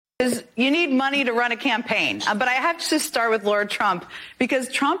is you need money to run a campaign. But I have to start with Lord Trump because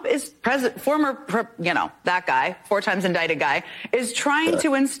Trump is that guy, 4 times indicted guy, is trying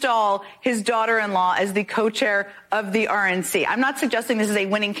to install his daughter-in-law as the co-chair of the RNC. I'm not suggesting this is a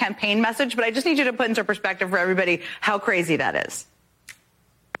winning campaign message, but I just need you to put into perspective for everybody how crazy that is.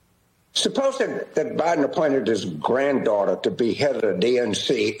 Suppose that Biden appointed his granddaughter to be head of the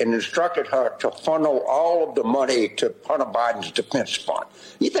DNC and instructed her to funnel all of the money to Hunter Biden's defense fund.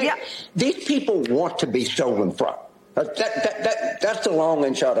 You think these people want to be stolen from? That's the long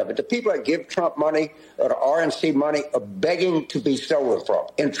and short of it. The people that give Trump money or the RNC money are begging to be stolen from,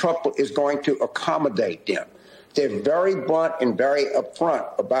 and Trump is going to accommodate them. They're very blunt and very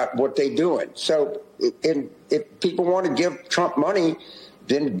upfront about what they're doing. So if people want to give Trump money,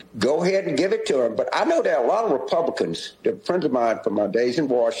 then go ahead and give it to him. But I know there are a lot of Republicans, they're friends of mine from my days in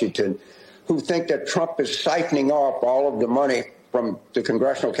Washington, who think that Trump is siphoning off all of the money from the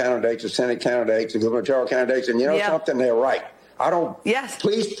congressional candidates, the Senate candidates, the gubernatorial candidates. And you know something? They're right.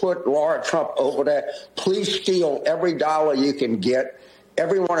 Please put Laura Trump over there. Please steal every dollar you can get.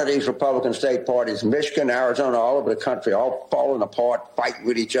 Every one of these Republican state parties, Michigan, Arizona, all over the country, all falling apart, fighting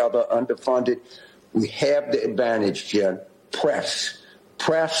with each other, underfunded. We have the advantage, Jen. Press.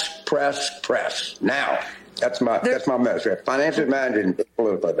 Now, that's my message. Financial advantage and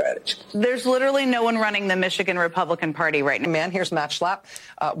political advantage. There's literally no one running the Michigan Republican Party right now. Man, here's Matt Schlapp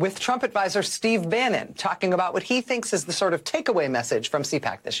with Trump advisor Steve Bannon talking about what he thinks is the sort of takeaway message from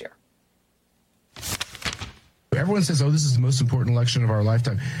CPAC this year. Everyone says, oh, this is the most important election of our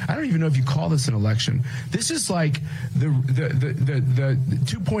lifetime. I don't even know if you call this an election. This is like the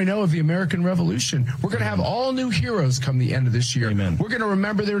 2.0 of the American Revolution. We're going to have all new heroes come the end of this year. Amen. We're going to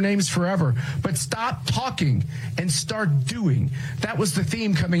remember their names forever. But stop talking and start doing. That was the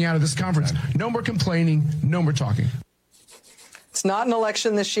theme coming out of this conference. No more complaining. No more talking. It's not an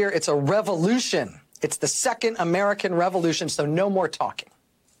election this year. It's a revolution. It's the second American Revolution, so no more talking.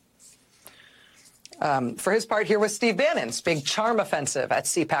 For his part, here was Steve Bannon's big charm offensive at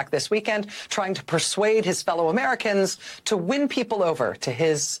CPAC this weekend, trying to persuade his fellow Americans to win people over to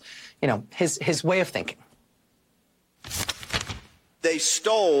his way of thinking. They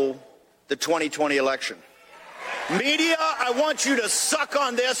stole the 2020 election. Media, I want you to suck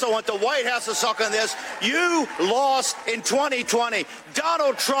on this. I want the White House to suck on this. You lost in 2020.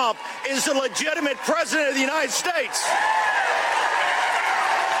 Donald Trump is the legitimate president of the United States.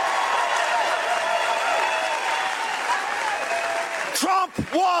 Trump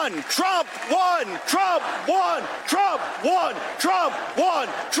won! Trump won! Trump won! Trump won! Trump won!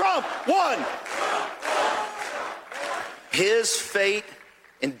 Trump won! His fate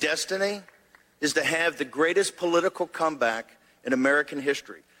and destiny is to have the greatest political comeback in American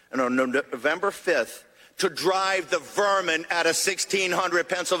history. And on November 5th, to drive the vermin out of 1600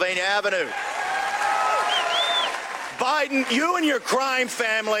 Pennsylvania Avenue. Biden, you and your crime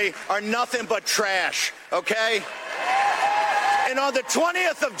family are nothing but trash, okay? And on the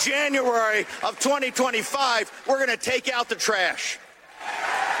 20th of January of 2025, we're going to take out the trash.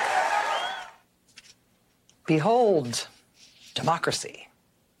 Behold, democracy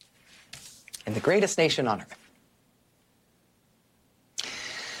in the greatest nation on earth.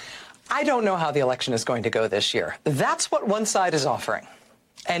 I don't know how the election is going to go this year. That's what one side is offering.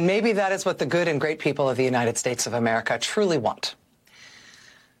 And maybe that is what the good and great people of the United States of America truly want.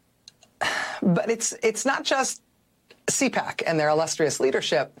 But it's not just CPAC and their illustrious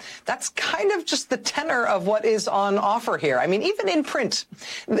leadership. That's kind of just the tenor of what is on offer here. I mean, even in print,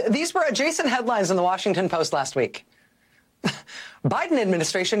 these were adjacent headlines in the Washington Post last week. Biden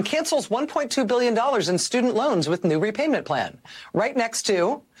administration cancels $1.2 billion in student loans with new repayment plan. Right next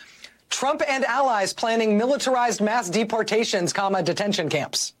to Trump and allies planning militarized mass deportations, detention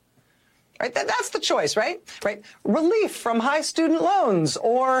camps. Right? That's the choice, right? Right? Relief from high student loans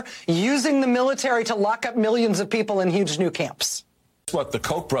or using the military to lock up millions of people in huge new camps. What the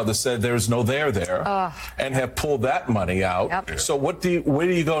Koch brothers said, there's no there and have pulled that money out. Yep. So where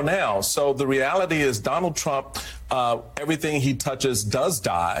do you go now? So the reality is Donald Trump, everything he touches does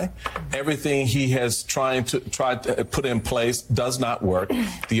die. Everything he has tried to put in place does not work.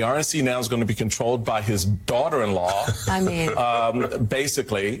 The RNC now is going to be controlled by his daughter-in-law. I mean,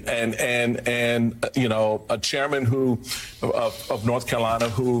 basically, and a chairman of North Carolina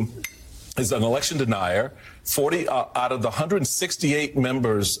who is an election denier. 40 out of the 168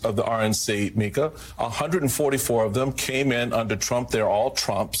 members of the RNC, Mika, 144 of them came in under Trump. They're all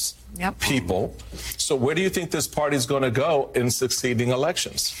Trump's people. So where do you think this party is going to go in succeeding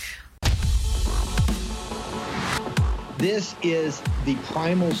elections? This is the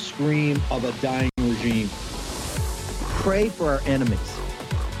primal scream of a dying regime. Pray for our enemies.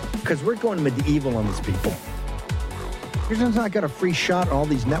 because we're going medieval on these people. Here's not got a free shot on all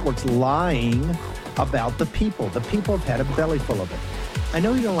these networks lying about the people. The people have had a belly full of it. I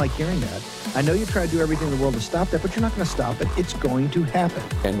know you don't like hearing that. I know you try to do everything in the world to stop that, but you're not going to stop it. It's going to happen.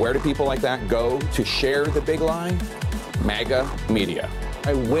 And where do people like that go to share the big lie? MAGA media.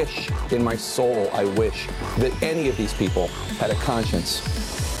 I wish in my soul, I wish that any of these people had a conscience.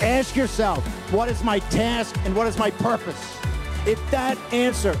 Ask yourself, what is my task and what is my purpose? If that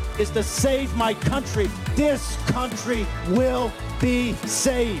answer is to save my country, this country will be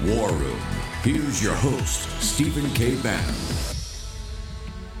saved. War Room. Here's your host, Stephen K. Bannon.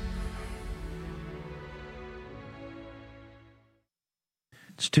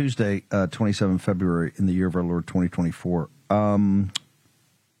 It's Tuesday, 27 February in the year of our Lord 2024.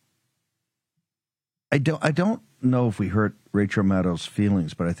 I don't know if we hurt Rachel Maddow's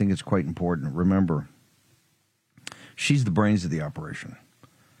feelings, but I think it's quite important. Remember, she's the brains of the operation.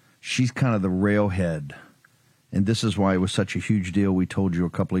 She's kind of the railhead, and this is why it was such a huge deal. We told you a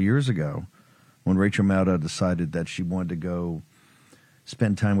couple of years ago when Rachel Maddow decided that she wanted to go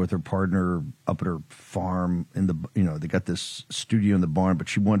spend time with her partner up at her farm in the, they got this studio in the barn, but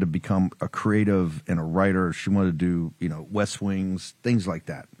she wanted to become a creative and a writer. She wanted to do, West Wings, things like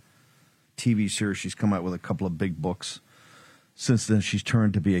that. TV series. She's come out with a couple of big books. Since then, she's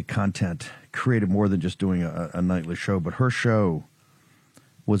turned to be a content creative more than just doing a nightly show. But her show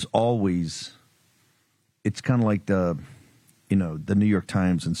was always, it's kind of like the New York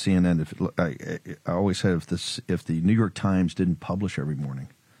Times and CNN. I always said if the New York Times didn't publish every morning,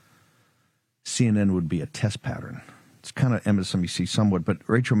 CNN would be a test pattern. It's kind of MSNBC somewhat, but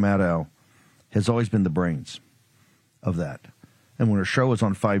Rachel Maddow has always been the brains of that. And when her show was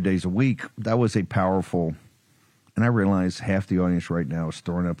on 5 days a week, that was a powerful, and I realize half the audience right now is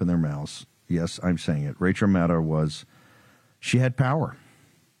throwing up in their mouths. Yes, I'm saying it. Rachel Maddow she had power.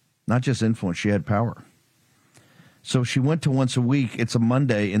 Not just influence, she had power. So she went to once a week. It's a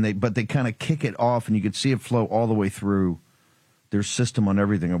Monday, but they kind of kick it off, and you could see it flow all the way through their system on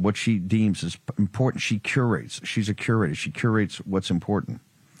everything of what she deems is important. She curates. She's a curator. She curates what's important.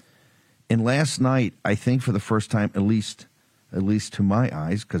 And last night, I think for the first time, at least to my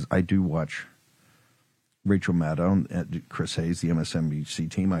eyes, because I do watch Rachel Maddow and Chris Hayes, the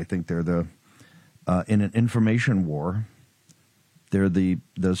MSNBC team. I think they're in an information war, they're the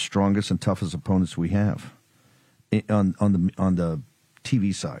strongest and toughest opponents we have on the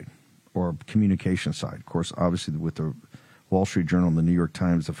TV side or communication side. Of course, obviously with the Wall Street Journal, the New York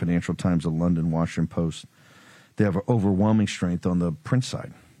Times, the Financial Times, the London, Washington Post, they have overwhelming strength on the print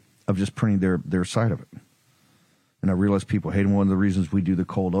side of just printing their side of it. And I realize people hate them. One of the reasons we do the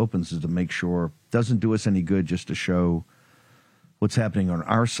cold opens is to make sure it doesn't do us any good just to show what's happening on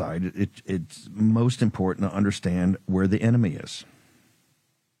our side. It's most important to understand where the enemy is.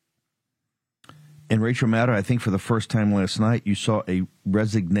 And Rachel Maddow, I think for the first time last night, you saw a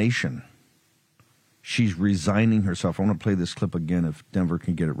resignation. She's resigning herself. I want to play this clip again if Denver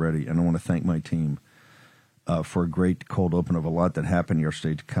can get it ready. And I want to thank my team for a great cold open of a lot that happened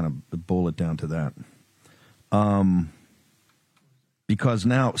yesterday to kind of boil it down to that. Because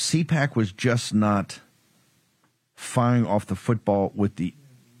now CPAC was just not firing off the football with the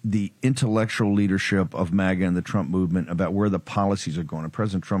intellectual leadership of MAGA and the Trump movement about where the policies are going. And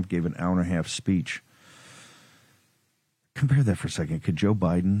President Trump gave an hour-and-a-half speech. Compare that for a second. Could Joe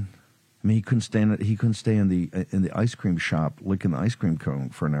Biden? I mean, he couldn't stay in the ice cream shop licking the ice cream cone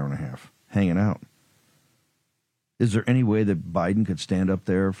for an hour and a half, hanging out. Is there any way that Biden could stand up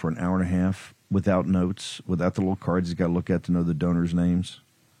there for an hour and a half without notes, without the little cards he's got to look at to know the donors' names?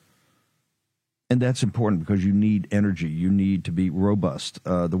 And that's important because you need energy. You need to be robust.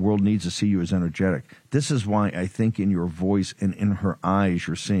 The world needs to see you as energetic. This is why I think in your voice and in her eyes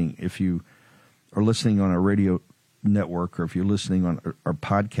you're seeing, if you are listening on our radio network or if you're listening on our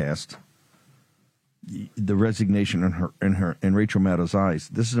podcast, the resignation in Rachel Maddow's eyes.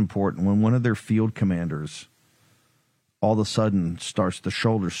 This is important. When one of their field commanders all of a sudden the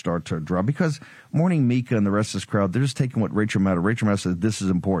shoulders start to drop. Because Morning Mika and the rest of this crowd, they're just taking what Rachel Maddow says, this is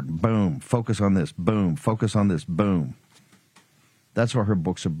important. Boom. Focus on this. Boom. Focus on this. Boom. That's why her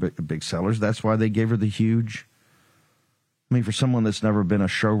books are big sellers. That's why they gave her the huge, for someone that's never been a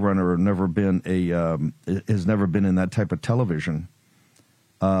showrunner or has never been in that type of television,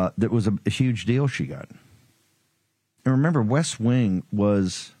 that was a huge deal she got. And remember, West Wing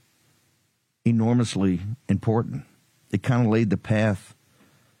was enormously important. It kind of laid the path.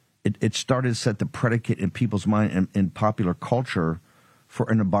 It started to set the predicate in people's mind and in popular culture for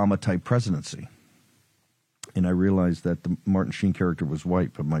an Obama-type presidency. And I realized that the Martin Sheen character was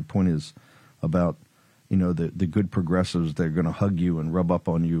white, but my point is about you know, the good progressives that are going to hug you and rub up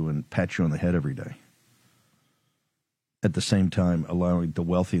on you and pat you on the head every day. At the same time, allowing the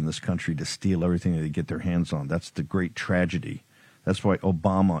wealthy in this country to steal everything that they get their hands on. That's the great tragedy. That's why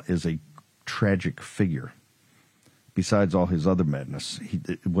Obama is a tragic figure. Besides all his other madness,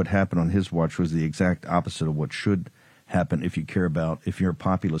 what happened on his watch was the exact opposite of what should happen if you're a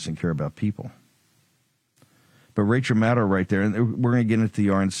populist and care about people. But Rachel Maddow right there, and we're going to get into the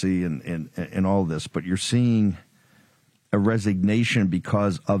RNC and all this, but you're seeing a resignation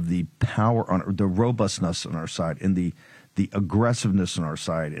because of the power, the robustness on our side and the aggressiveness on our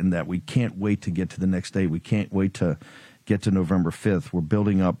side, and that we can't wait to get to the next day. We can't wait to get to November 5th. We're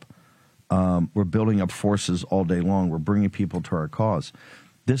building up forces all day long. We're bringing people to our cause.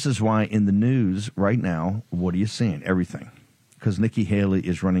 This is why in the news right now, what are you seeing? Everything. Because Nikki Haley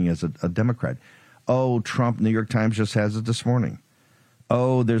is running as a Democrat. Oh, Trump, New York Times just has it this morning.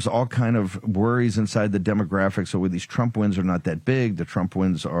 Oh, there's all kind of worries inside the demographics. So these Trump wins are not that big. The Trump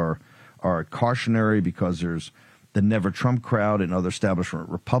wins are cautionary because there's the Never Trump crowd and other establishment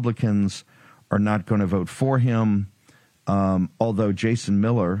Republicans are not going to vote for him. Although Jason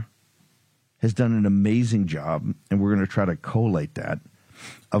Miller has done an amazing job, and we're going to try to collate that,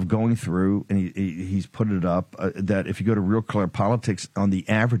 of going through, and he's put it up, that if you go to Real Clear Politics on the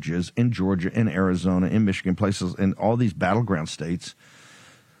averages in Georgia, in Arizona, in Michigan, places, in all these battleground states,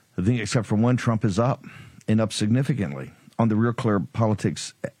 I think except for one, Trump is up, and up significantly on the Real Clear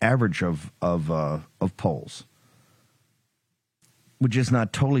Politics average of polls, which is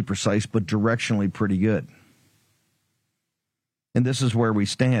not totally precise, but directionally pretty good. And this is where we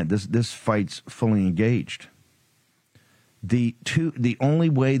stand. This fight's fully engaged. The only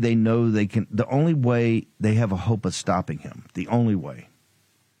way they know they can, the only way they have a hope of stopping him, the only way,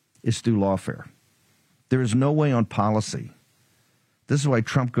 is through lawfare. There is no way on policy. This is why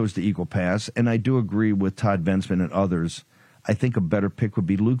Trump goes to Eagle Pass, and I do agree with Todd Bensman and others. I think a better pick would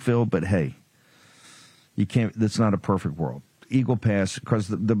be Lukeville, but hey, you can't. That's not a perfect world. Eagle Pass, because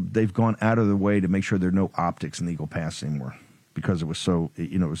they've gone out of their way to make sure there are no optics in Eagle Pass anymore, because it was so,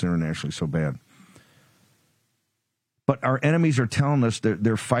 it was internationally so bad. But our enemies are telling us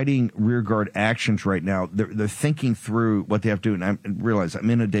they're fighting rearguard actions right now. They're thinking through what they have to do. And I realize I'm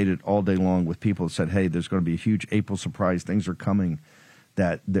inundated all day long with people that said, hey, there's going to be a huge April surprise. Things are coming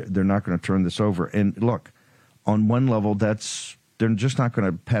that they're not going to turn this over. And look, on one level, they're just not going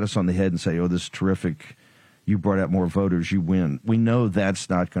to pat us on the head and say, oh, this is terrific. You brought out more voters. You win. We know that's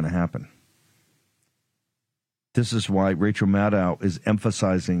not going to happen. This is why Rachel Maddow is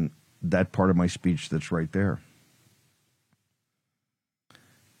emphasizing that part of my speech that's right there.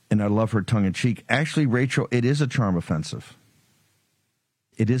 And I love her tongue-in-cheek. Actually, Rachel, it is a charm offensive.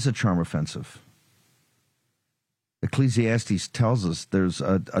 It is a charm offensive. Ecclesiastes tells us there's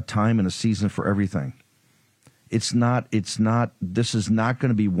a time and a season for everything. This is not going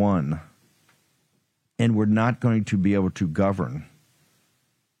to be won, and we're not going to be able to govern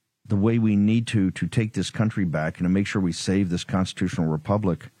the way we need to take this country back and to make sure we save this constitutional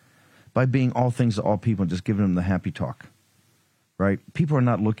republic by being all things to all people and just giving them the happy talk. Right? People are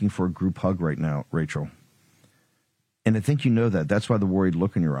not looking for a group hug right now, Rachel. And I think you know that. That's why the worried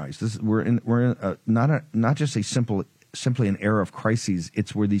look in your eyes. We're in not just simply an era of crises.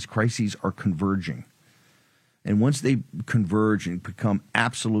 It's where these crises are converging. And once they converge and become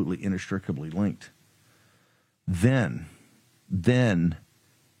absolutely inextricably linked, then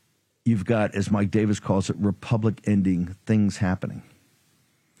you've got, as Mike Davis calls it, republic-ending things happening.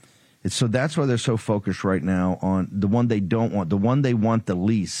 So that's why they're so focused right now on the one they don't want. The one they want the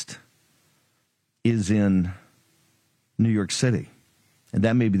least is in New York City. And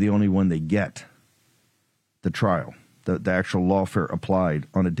that may be the only one they get, the trial, the actual lawfare applied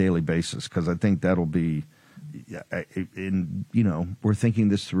on a daily basis, because I think that'll be, we're thinking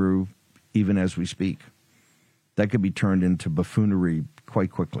this through even as we speak. That could be turned into buffoonery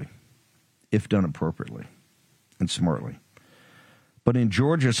quite quickly, if done appropriately and smartly. But in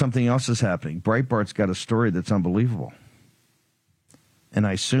Georgia, something else is happening. Breitbart's got a story that's unbelievable, and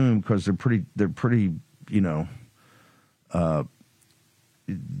I assume because they're pretty, they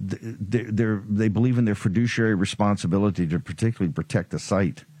believe in their fiduciary responsibility to particularly protect the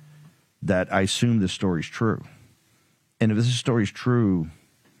site. That I assume this story's true, and if this story's true,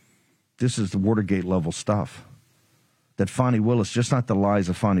 this is the Watergate level stuff. That Fonnie Willis, just not the lies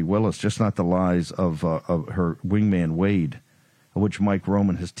of Fonnie Willis, just not the lies of her wingman Wade, which Mike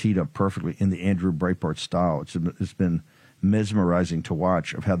Roman has teed up perfectly in the Andrew Breitbart style. It's been mesmerizing to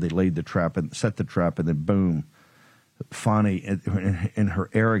watch of how they laid the trap and set the trap, and then boom, Fonnie in her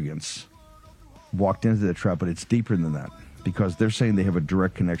arrogance walked into the trap. But it's deeper than that. because they're saying they have a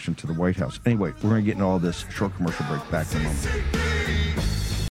direct connection to the White House. Anyway, we're going to get into all this. Short commercial break. Back in a moment.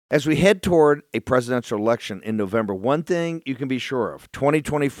 As we head toward a presidential election in November, one thing you can be sure of,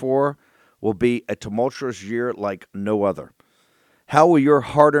 2024 will be a tumultuous year like no other. How will your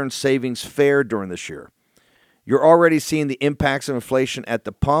hard-earned savings fare during this year? You're already seeing the impacts of inflation at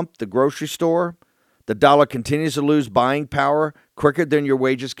the pump, the grocery store. The dollar continues to lose buying power quicker than your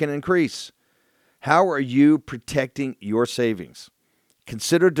wages can increase. How are you protecting your savings?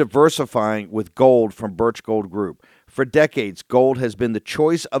 Consider diversifying with gold from Birch Gold Group. For decades, gold has been the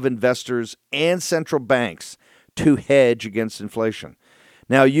choice of investors and central banks to hedge against inflation.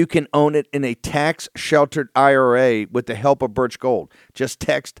 Now you can own it in a tax-sheltered IRA with the help of Birch Gold. Just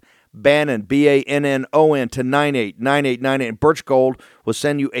text Bannon, B-A-N-N-O-N, to 989898, and Birch Gold will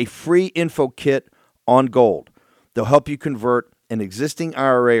send you a free info kit on gold. They'll help you convert an existing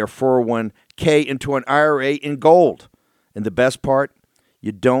IRA or 401k into an IRA in gold. And the best part,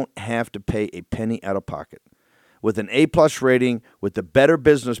 you don't have to pay a penny out of pocket. With an A-plus rating, with the Better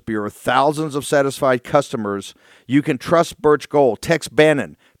Business Bureau, thousands of satisfied customers, you can trust Birch Gold. Text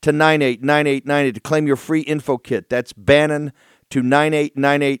Bannon to 989898 to claim your free info kit. That's Bannon to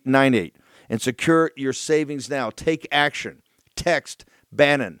 989898 and secure your savings now. Take action. Text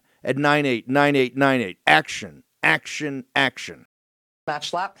Bannon at 989898. Action, action, action.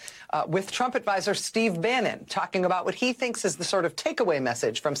 Match lap with Trump advisor Steve Bannon talking about what he thinks is the sort of takeaway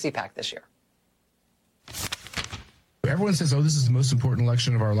message from CPAC this year. Everyone says, oh, this is the most important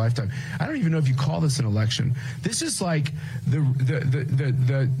election of our lifetime. I don't even know if you call this an election. This is like the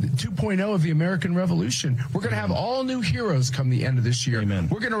 2.0 of the American Revolution. We're going to have all new heroes come the end of this year. Amen.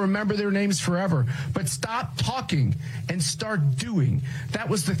 We're going to remember their names forever. But stop talking and start doing. That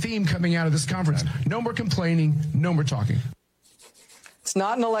was the theme coming out of this conference. No more complaining, no more talking. It's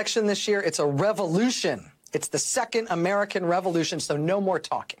not an election this year. It's a revolution. It's the second American Revolution, so no more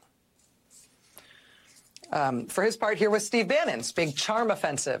talking. For his part, here was Steve Bannon's big charm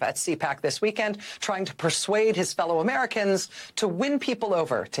offensive at CPAC this weekend, trying to persuade his fellow Americans to win people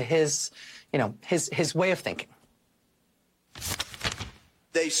over to his way of thinking.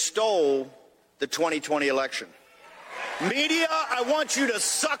 They stole the 2020 election. Media, I want you to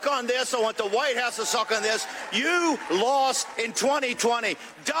suck on this. I want the White House to suck on this. You lost in 2020.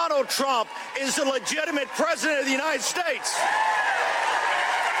 Donald Trump is the legitimate president of the United States.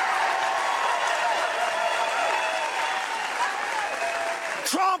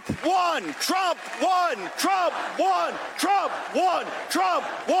 Trump won! Trump won! Trump won! Trump won! Trump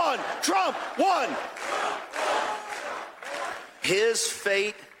won! Trump won! His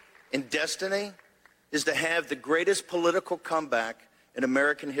fate and destiny is to have the greatest political comeback in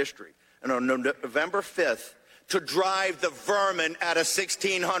American history. And on November 5th, to drive the vermin out of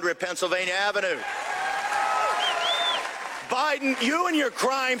 1600 Pennsylvania Avenue. Biden, you and your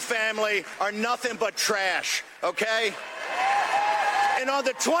crime family are nothing but trash, okay? And on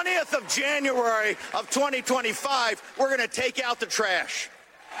the 20th of January of 2025, we're going to take out the trash.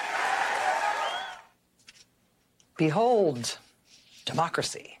 Behold,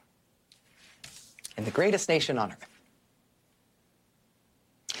 democracy in the greatest nation on earth.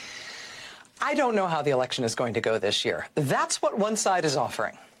 I don't know how the election is going to go this year. That's what one side is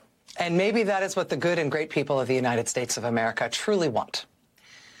offering. And maybe that is what the good and great people of the United States of America truly want.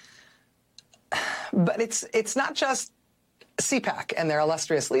 But it's not just CPAC and their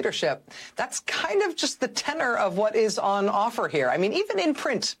illustrious leadership. That's kind of just the tenor of what is on offer here. I mean, even in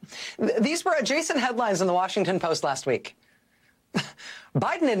print, these were adjacent headlines in the Washington Post last week.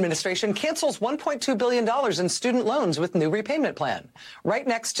 Biden administration cancels $1.2 billion in student loans with new repayment plan. Right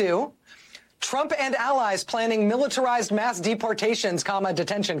next to Trump and allies planning militarized mass deportations,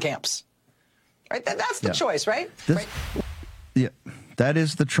 detention camps. Right? That's the choice, right? Yeah, that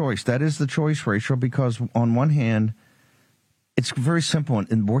is the choice. That is the choice, Rachel, because on one hand, it's very simple,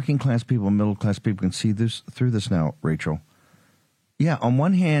 and working class people and middle class people can see this through this now, Rachel. Yeah, on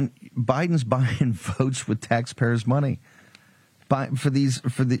one hand, Biden's buying votes with taxpayers' money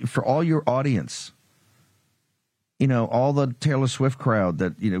for all your audience. You know, all the Taylor Swift crowd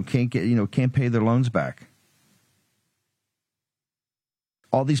that can't pay their loans back.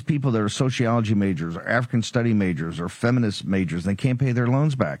 All these people that are sociology majors or African study majors or feminist majors, they can't pay their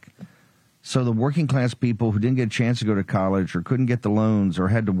loans back. So the working class people who didn't get a chance to go to college or couldn't get the loans or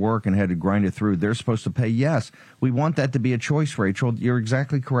had to work and had to grind it through, they're supposed to pay. Yes, we want that to be a choice, Rachel. You're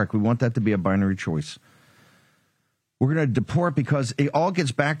exactly correct. We want that to be a binary choice. We're going to deport because it all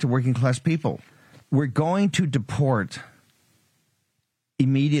gets back to working class people. We're going to deport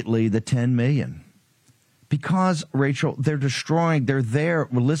immediately the 10 million. Because, Rachel, they're destroying, they're there.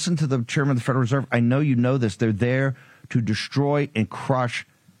 Well, listen to the chairman of the Federal Reserve. I know you know this. They're there to destroy and crush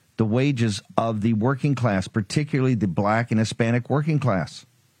the wages of the working class, particularly the black and Hispanic working class.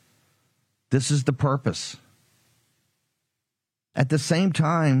 This is the purpose. At the same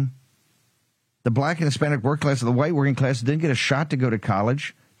time, the black and Hispanic working class, the white working class, didn't get a shot to go to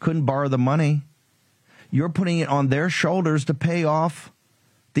college, couldn't borrow the money. You're putting it on their shoulders to pay off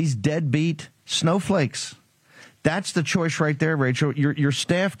these deadbeat snowflakes. That's the choice right there, Rachel. Your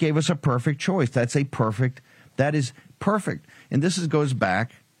staff gave us a perfect choice. That is perfect. And this goes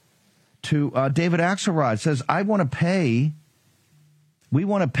back to David Axelrod. Says, we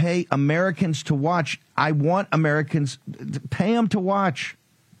want to pay Americans to watch. I want Americans to pay them to watch.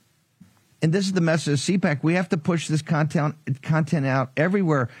 And this is the message of CPAC. We have to push this content out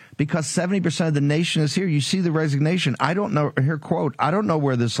everywhere because 70% of the nation is here. You see the resignation. I don't know, here quote, I don't know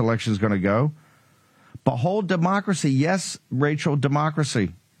where this election is going to go. Behold democracy. Yes, Rachel,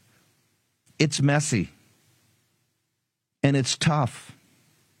 democracy. It's messy. And it's tough.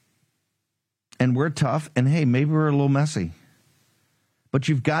 And we're tough. And hey, maybe we're a little messy. But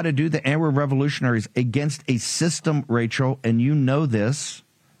you've got to do the, and we're revolutionaries against a system, Rachel, and you know this,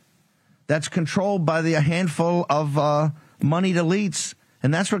 that's controlled by a handful of moneyed elites.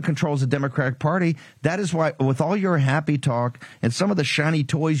 And that's what controls the Democratic Party. That is why, with all your happy talk and some of the shiny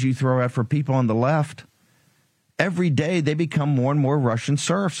toys you throw out for people on the left, every day they become more and more Russian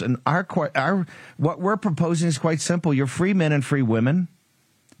serfs. And what we're proposing is quite simple. You're free men and free women,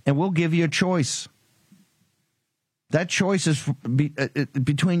 and we'll give you a choice. That choice is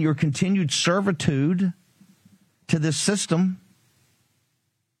between your continued servitude to this system,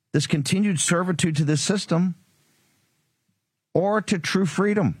 this continued servitude to this system, or to true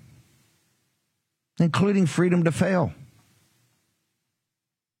freedom, including freedom to fail.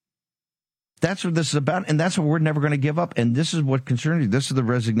 That's what this is about, and that's what we're never going to give up. And this is what concerns you. This is the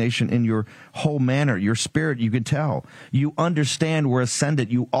resignation in your whole manner, your spirit. You can tell. You understand we're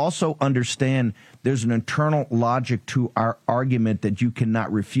ascendant. You also understand there's an internal logic to our argument that you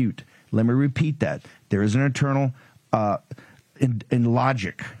cannot refute. Let me repeat that. There is an internal in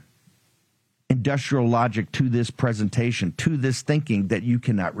logic, industrial logic to this presentation, to this thinking that you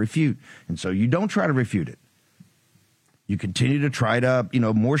cannot refute. And so you don't try to refute it. You continue to try to,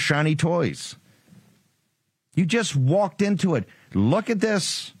 more shiny toys. You just walked into it. Look at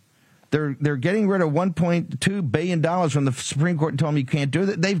this. They're getting rid of $1.2 billion when the Supreme Court told them you can't do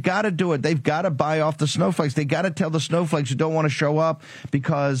that. They've got to do it. They've got to buy off the snowflakes. They've got to tell the snowflakes you don't want to show up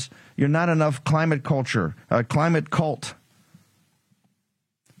because you're not enough climate cult.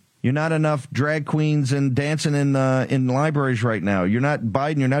 You're not enough drag queens and dancing in libraries right now. You're not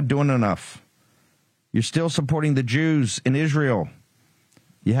Biden. You're not doing enough. You're still supporting the Jews in Israel.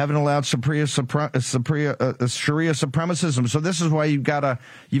 You haven't allowed Sharia supremacism. So this is why you've got to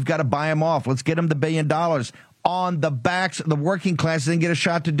buy them off. Let's get them the $1 billion on the backs of the working class. Didn't get a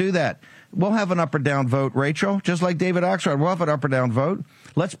shot to do that. We'll have an up or down vote, Rachel, just like David Axelrod. We'll have an up or down vote.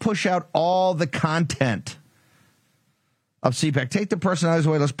 Let's push out all the content of CPAC. Take the personalities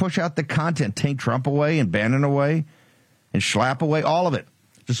away. Let's push out the content. Take Trump away and Bannon away and Schlapp away, all of it.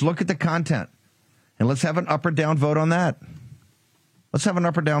 Just look at the content. And let's have an up or down vote on that. Let's have an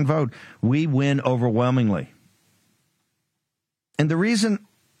up or down vote. We win overwhelmingly. And the reason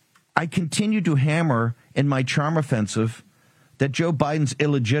I continue to hammer in my charm offensive that Joe Biden's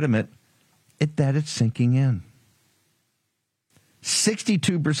illegitimate, that it's sinking in.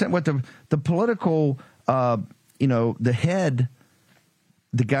 62%, what the political, the head,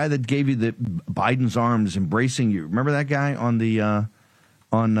 the guy that gave you the Biden's arms embracing you. Remember that guy on the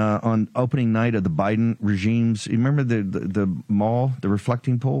on opening night of the Biden regimes? You remember the mall, the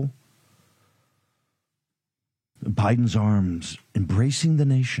reflecting pool? Biden's arms embracing the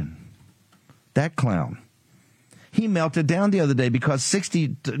nation. That clown. He melted down the other day because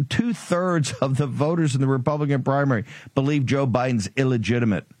 2/3 of the voters in the Republican primary believe Joe Biden's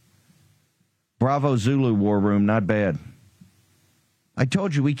illegitimate. Bravo Zulu war room, not bad. I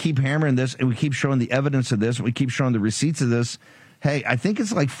told you we keep hammering this and we keep showing the evidence of this. And we keep showing the receipts of this. Hey, I think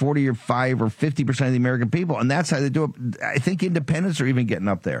it's like 40 or 5 or 50% of the American people, and that's how they do it. I think independents are even getting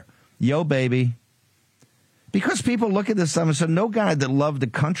up there. Yo, baby. Because people look at this stuff and say, no guy that loved the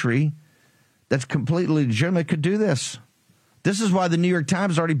country that's completely legitimate could do this. This is why the New York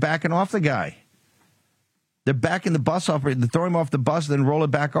Times is already backing off the guy. They're backing the bus off, they throw him off the bus, then roll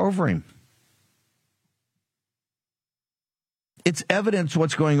it back over him. It's evident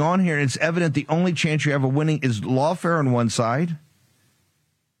what's going on here. It's evident the only chance you have of winning is lawfare on one side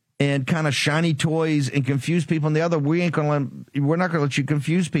and kind of shiny toys and confuse people on the other. We're not going to let you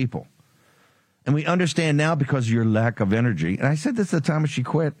confuse people. And we understand now because of your lack of energy. And I said this at the time when she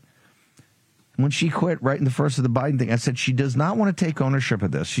quit. When she quit right in the first of the Biden thing, I said she does not want to take ownership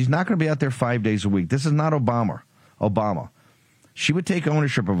of this. She's not going to be out there 5 days a week. This is not Obama. She would take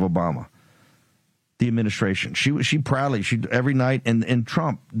ownership of Obama, the administration. She proudly, every night, and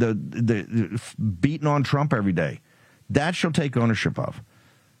Trump, the beating on Trump every day. That she'll take ownership of.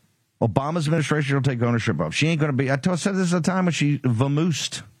 Obama's administration she'll take ownership of. She ain't going to be, I said this at the time when she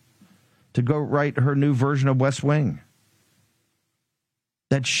vamoosed to go write her new version of West Wing.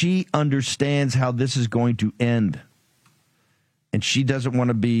 That she understands how this is going to end. And she doesn't want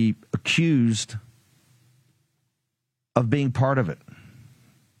to be accused of being part of it.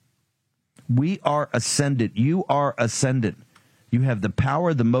 We are ascendant. You are ascendant. You have the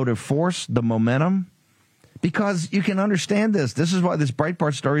power, the motive force, the momentum, because you can understand this. This is why this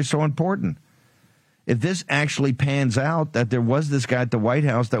Breitbart story is so important. If this actually pans out, that there was this guy at the White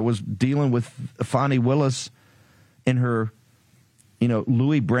House that was dealing with Fani Willis in her,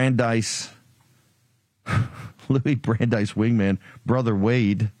 Louis Brandeis wingman, Brother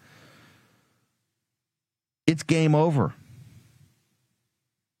Wade, it's game over.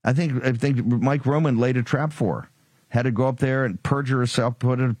 I think Mike Roman laid a trap for her. Had to go up there and perjure herself,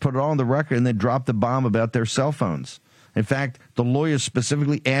 put it all on the record, and then drop the bomb about their cell phones. In fact, the lawyers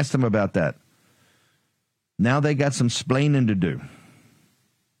specifically asked them about that. Now they got some splaining to do.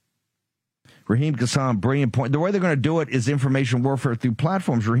 Raheem Kassam, brilliant point. The way they're going to do it is information warfare through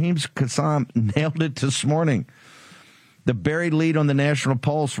platforms. Raheem Kassam nailed it this morning. The buried lead on the National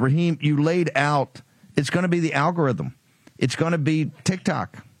Pulse. Raheem, you laid out, it's going to be the algorithm. It's going to be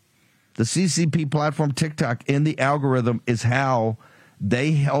TikTok. The CCP platform TikTok in the algorithm is how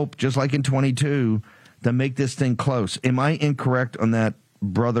they help, just like in 22, to make this thing close. Am I incorrect on that,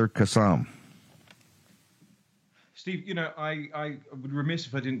 Brother Kassam? Steve, I would be remiss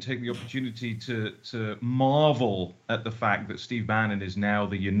if I didn't take the opportunity to marvel at the fact that Steve Bannon is now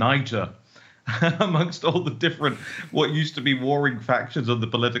the uniter amongst all the different, what used to be warring factions on the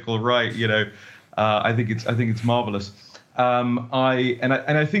political right. I think it's marvelous.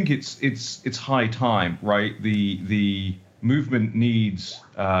 I think it's high time, right? The movement needs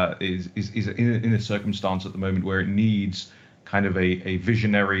is in a circumstance at the moment where it needs kind of a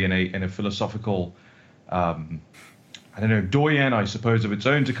visionary and a philosophical doyen, I suppose, of its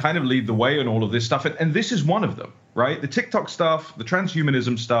own to kind of lead the way on all of this stuff. And this is one of them, right? The TikTok stuff, the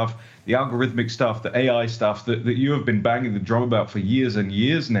transhumanism stuff, the algorithmic stuff, the AI stuff that you have been banging the drum about for years and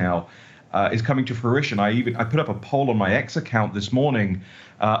years now is coming to fruition. I put up a poll on my X account this morning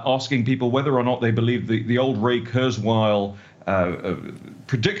asking people whether or not they believe the old Ray Kurzweil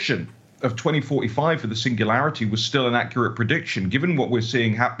prediction of 2045 for the singularity was still an accurate prediction, given what we're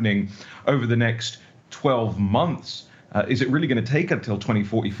seeing happening over the next 12 months. Is it really going to take until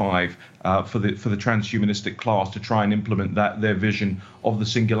 2045 for the transhumanistic class to try and implement their vision of the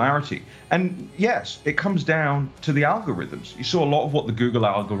singularity? And yes, it comes down to the algorithms. You saw a lot of what the Google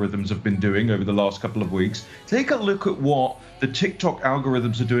algorithms have been doing over the last couple of weeks. Take a look at what the TikTok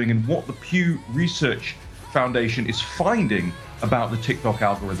algorithms are doing and what the Pew Research Foundation is finding about the TikTok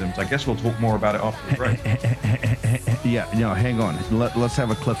algorithms. I guess we'll talk more about it after the break. Yeah, hang on. Let's have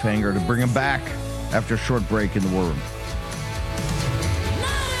a cliffhanger to bring him back after a short break in the War Room.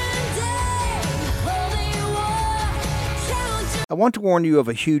 I want to warn you of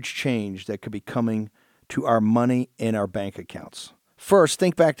a huge change that could be coming to our money in our bank accounts. First,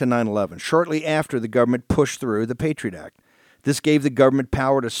 think back to 9/11, shortly after the government pushed through the Patriot Act. This gave the government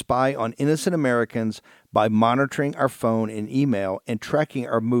power to spy on innocent Americans by monitoring our phone and email and tracking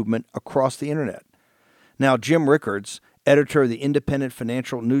our movement across the internet. Now, Jim Rickards, editor of the independent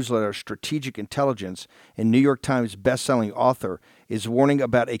financial newsletter Strategic Intelligence and New York Times bestselling author, is warning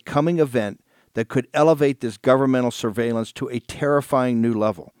about a coming event that could elevate this governmental surveillance to a terrifying new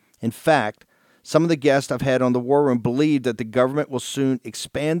level. In fact, some of the guests I've had on the War Room believe that the government will soon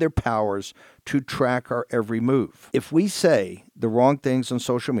expand their powers to track our every move. If we say the wrong things on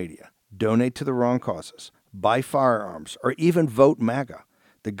social media, donate to the wrong causes, buy firearms, or even vote MAGA,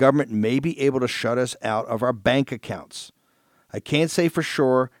 the government may be able to shut us out of our bank accounts. I can't say for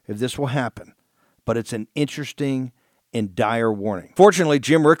sure if this will happen, but it's an interesting and dire warning. Fortunately,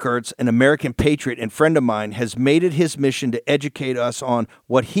 Jim Rickards, an American patriot and friend of mine, has made it his mission to educate us on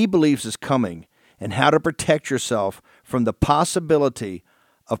what he believes is coming and how to protect yourself from the possibility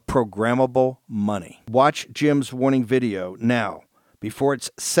of programmable money. Watch Jim's warning video now before it's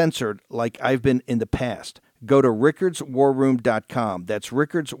censored like I've been in the past. Go to rickardswarroom.com. That's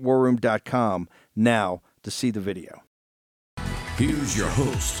rickardswarroom.com now to see the video. Here's your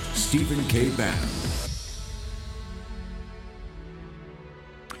host, Stephen K. Bannon.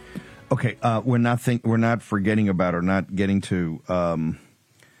 Okay, we're not forgetting about or not getting to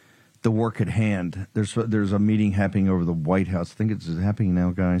the work at hand. There's a meeting happening over the White House. I think it's happening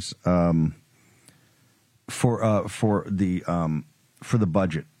now, guys. For the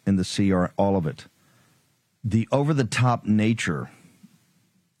budget and the CR, all of it. The over-the-top nature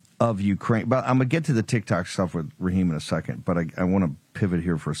of Ukraine. But I'm going to get to the TikTok stuff with Raheem in a second, but I want to pivot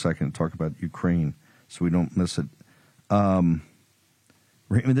here for a second and talk about Ukraine so we don't miss it. Raheem,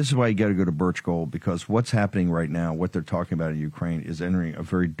 this is why you got to go to Birch Gold, because what's happening right now, what they're talking about in Ukraine, is entering a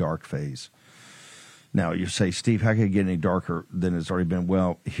very dark phase. Now, you say, Steve, how can it get any darker than it's already been?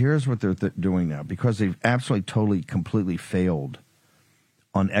 Well, here's what they're doing now, because they've absolutely, totally, completely failed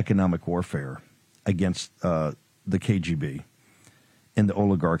on economic warfare against the KGB and the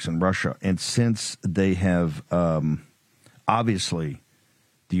oligarchs in Russia. And since they have, obviously,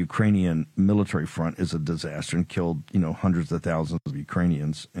 the Ukrainian military front is a disaster and killed, hundreds of thousands of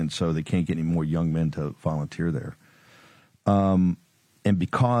Ukrainians, and so they can't get any more young men to volunteer there. And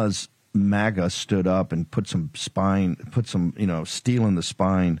because MAGA stood up and put some steel in the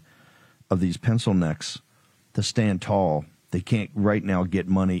spine of these pencil necks to stand tall, they can't right now get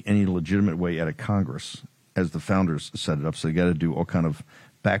money any legitimate way out of Congress, as the founders set it up. So they got to do all kind of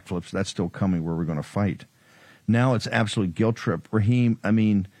backflips. That's still coming where we're going to fight. Now it's absolute guilt trip. Raheem,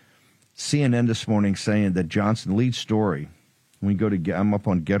 CNN this morning saying that Johnson, lead story, I'm up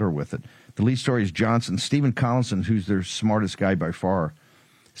on Getter with it. The lead story is Johnson. Stephen Collinson, who's their smartest guy by far,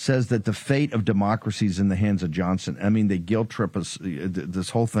 says that the fate of democracy is in the hands of Johnson. They guilt trip us, this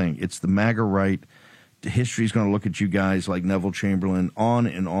whole thing. It's the MAGA right. History's going to look at you guys like Neville Chamberlain, on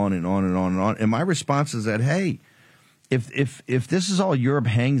and on and on and on and on. And my response is that, hey, if this is all Europe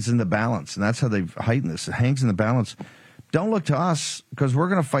hangs in the balance, and that's how they've heightened this, it hangs in the balance, don't look to us, because we're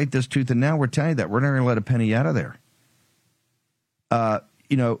going to fight this tooth and nail. We're telling you that. We're not going to let a penny out of there.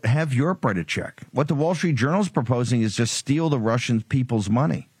 Have Europe write a check. What the Wall Street Journal is proposing is just steal the Russian people's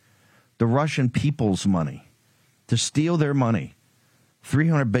money. The Russian people's money. To steal their money.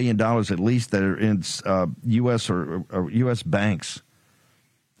 $300 billion at least that are in U.S. or U.S. banks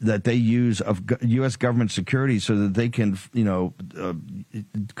that they use of U.S. government securities so that they can,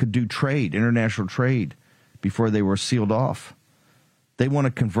 could do trade, international trade, before they were sealed off. They want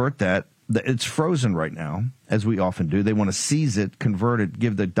to convert that. It's frozen right now, as we often do. They want to seize it, convert it,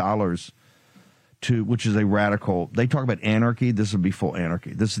 give the dollars to, which is a radical. They talk about anarchy. This would be full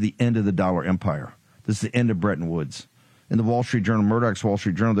anarchy. This is the end of the dollar empire. This is the end of Bretton Woods. And the Wall Street Journal, Murdoch's Wall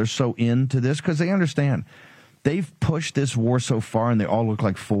Street Journal, they're so into this because they understand. They've pushed this war so far, and they all look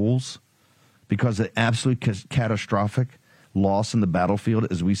like fools because of the absolute catastrophic loss in the battlefield,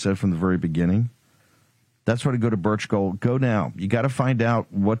 as we said from the very beginning. That's why to go to Birch Gold. Go now. You got to find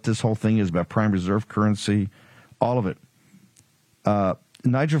out what this whole thing is about prime reserve currency, all of it.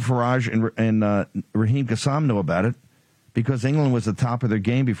 Nigel Farage and Raheem Kassam know about it because England was at the top of their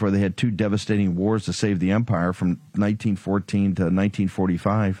game before they had two devastating wars to save the empire from 1914 to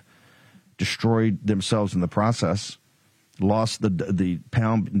 1945, destroyed themselves in the process, lost the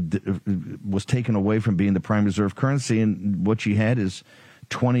pound, was taken away from being the prime reserve currency, and what you had is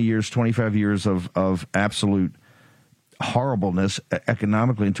 20 years, 25 years of absolute horribleness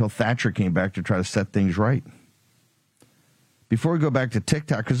economically until Thatcher came back to try to set things right. Before we go back to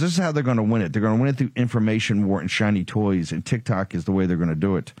TikTok, because this is how they're going to win it. They're going to win it through information war and shiny toys, and TikTok is the way they're going to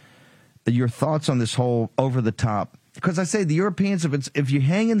do it. Your thoughts on this whole over-the-top? Because I say the Europeans, if you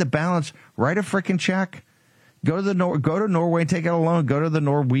hang in the balance, write a frickin' check. Go to Norway and take out a loan. Go to the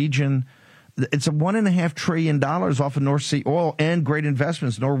Norwegian. It's a $1.5 trillion off of North Sea oil and great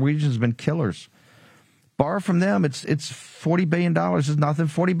investments. Norwegian's been killers. Borrow from them. It's $40 billion. It's nothing.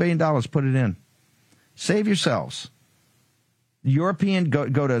 $40 billion. Put it in. Save yourselves. European, go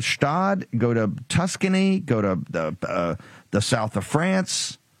to Stade, go to Tuscany, go to the south of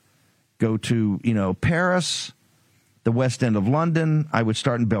France, go to Paris, the West End of London. I would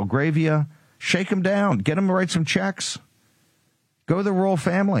start in Belgravia. Shake them down. Get them to write some checks. Go to the royal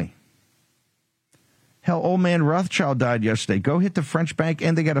family. Hell, old man Rothschild died yesterday. Go hit the French bank,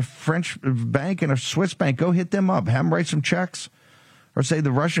 and they got a French bank and a Swiss bank. Go hit them up. Have them write some checks. Or say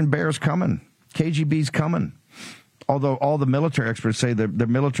the Russian bear's coming. KGB's coming. Although all the military experts say the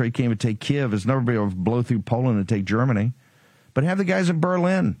military came to take Kiev, has never been able to blow through Poland and take Germany. But have the guys in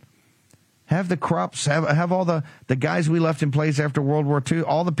Berlin. Have the Krupps. Have all the guys we left in place after World War II.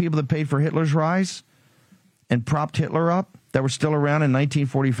 All the people that paid for Hitler's rise and propped Hitler up that were still around in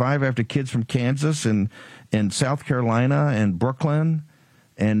 1945 after kids from Kansas and South Carolina and Brooklyn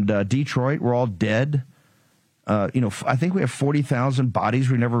and Detroit were all dead. I think we have 40,000 bodies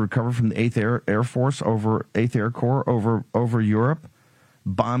we never recovered from the 8th Air Force over 8th Air Corps over Europe,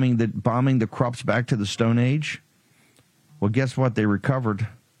 bombing the Krupps back to the Stone Age. Well, guess what? They recovered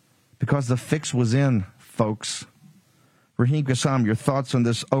because the fix was in, folks. Raheem Kassam, your thoughts on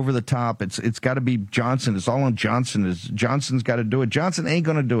this over the top? It's got to be Johnson. It's all on Johnson. Johnson's got to do it. Johnson ain't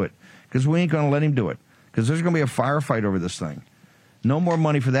going to do it because we ain't going to let him do it because there's going to be a firefight over this thing. No more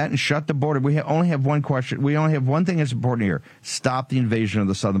money for that and shut the border. We only have one question. We only have one thing that's important here. Stop the invasion of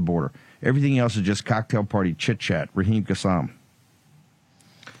the southern border. Everything else is just cocktail party chit-chat. Raheem Kassam.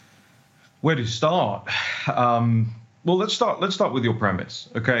 Where to start? Well, let's start with your premise,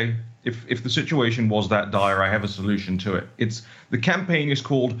 okay? If the situation was that dire, I have a solution to it. The campaign is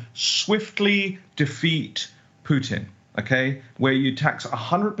called Swiftly Defeat Putin, okay? Where you tax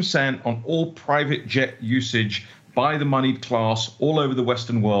 100% on all private jet usage by the moneyed class all over the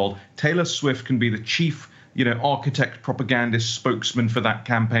Western world. Taylor Swift can be the chief, architect, propagandist, spokesman for that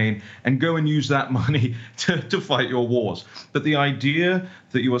campaign, and go and use that money to fight your wars. But the idea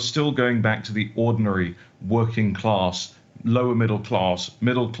that you are still going back to the ordinary working class, lower middle class,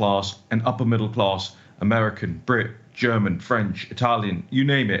 and upper middle class, American, Brit, German, French, Italian, you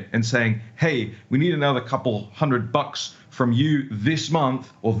name it, and saying, hey, we need another couple $100 from you this month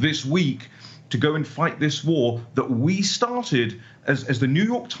or this week to go and fight this war that we started, as the New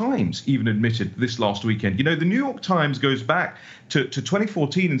York Times even admitted this last weekend. The New York Times goes back to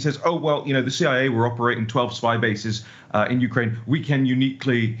 2014 and says, oh, well, the CIA were operating 12 spy bases in Ukraine. We can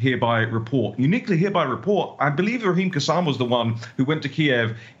uniquely hereby report. I believe Raheem Kassam was the one who went to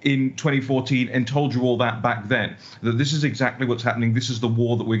Kiev in 2014 and told you all that back then, that this is exactly what's happening. This is the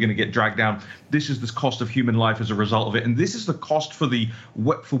war that we're going to get dragged down. This is the cost of human life as a result of it. And this is the cost for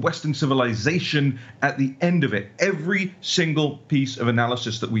Western civilization at the end of it. Every single piece of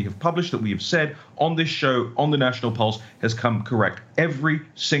analysis that we have published, that we have said on this show, on the National Pulse, has come correct. Every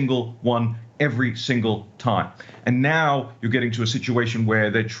single one, every single time. And now you're getting to a situation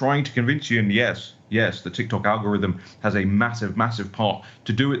where they're trying to convince you, and yes, the TikTok algorithm has a massive, massive part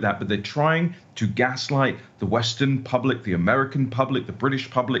to do with that, but they're trying to gaslight the Western public, the American public, the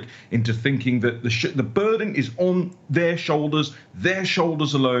British public into thinking that the burden is on their shoulders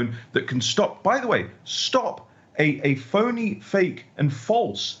alone, that can stop a phony, fake, and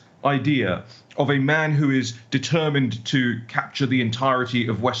false idea of a man who is determined to capture the entirety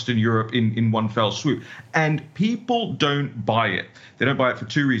of Western Europe in one fell swoop. And people don't buy it. They don't buy it for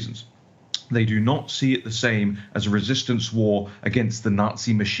two reasons. They do not see it the same as a resistance war against the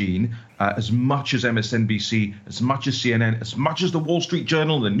Nazi machine, as much as MSNBC, as much as CNN, as much as the Wall Street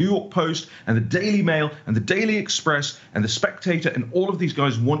Journal, the New York Post, and the Daily Mail, and the Daily Express, and the Spectator, and all of these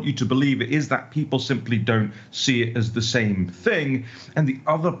guys want you to believe it is that people simply don't see it as the same thing. And the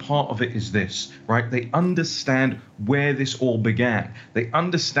other part of it is this, right? They understand where this all began. They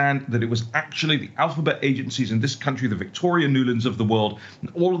understand that it was actually the alphabet agencies in this country, the Victoria Nulands of the world, and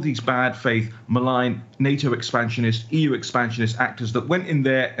all of these bad faith, malign NATO expansionist, EU expansionist actors that went in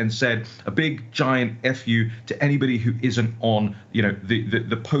there and said a big giant FU to anybody who isn't on,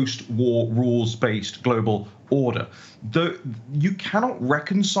 the post-war rules-based global order. You cannot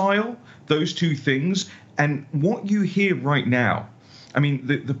reconcile those two things. And what you hear right now, I mean,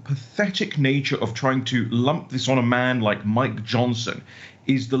 the pathetic nature of trying to lump this on a man like Mike Johnson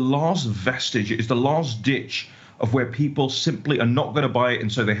is the last vestige, is the last ditch of where people simply are not going to buy it, and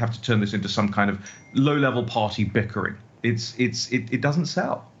so they have to turn this into some kind of low-level party bickering. It doesn't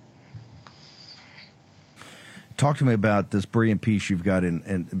sell. Talk to me about this brilliant piece you've got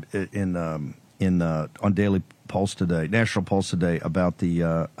on Daily Pulse today, National Pulse today, about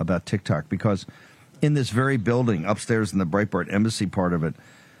TikTok, because in this very building upstairs in the Breitbart Embassy part of it,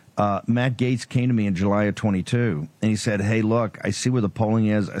 Matt Gaetz came to me in July of 22, and he said, hey, look, I see where the polling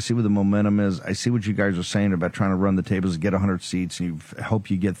is. I see where the momentum is. I see what you guys are saying about trying to run the tables and get 100 seats, and you hope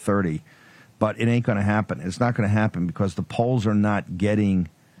you get 30. But it ain't going to happen. It's not going to happen because the polls are not getting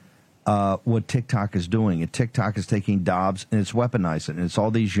what TikTok is doing. And TikTok is taking Dobbs, and it's weaponizing it. And it's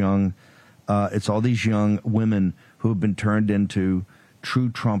all these young women who have been turned into true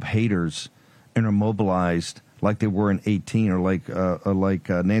Trump haters and are mobilized like they were in 18 or like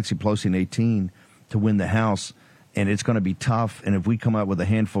Nancy Pelosi in 18 to win the House. And it's going to be tough. And if we come out with a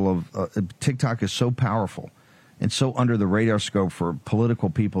handful of TikTok is so powerful and so under the radar scope for political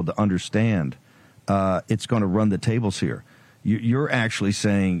people to understand, it's going to run the tables here. You're actually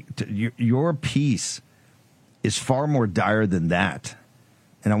saying your piece is far more dire than that.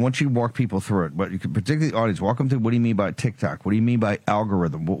 And I want you to walk people through it, but particularly the audience, walk them through what do you mean by TikTok? What do you mean by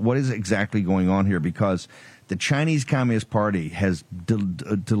algorithm? What is exactly going on here? Because the Chinese Communist Party has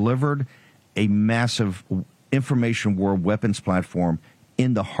delivered a massive information war weapons platform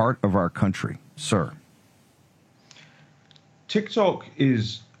in the heart of our country, sir. TikTok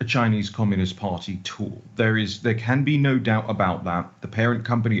is a Chinese Communist Party tool. There can be no doubt about that. The parent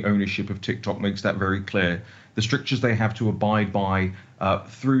company ownership of TikTok makes that very clear. The strictures they have to abide by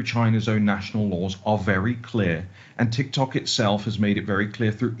through China's own national laws are very clear. And TikTok itself has made it very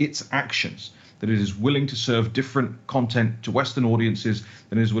clear through its actions that it is willing to serve different content to Western audiences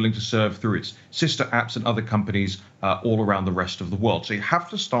than it is willing to serve through its sister apps and other companies all around the rest of the world. So you have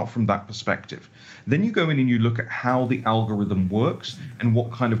to start from that perspective. Then you go in and you look at how the algorithm works and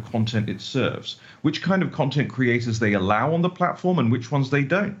what kind of content it serves, which kind of content creators they allow on the platform and which ones they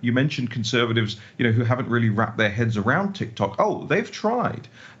don't. You mentioned conservatives, who haven't really wrapped their heads around TikTok. Oh, they've tried.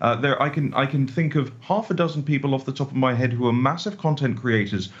 I can think of half a dozen people off the top of my head who are massive content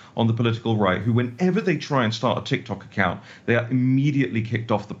creators on the political right, who whenever they try and start a TikTok account, they are immediately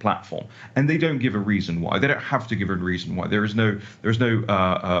kicked off the platform, and they don't give a reason why. They don't have to give a reason why. There is no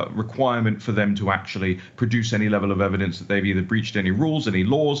requirement for them to actually produce any level of evidence that they've either breached any rules, any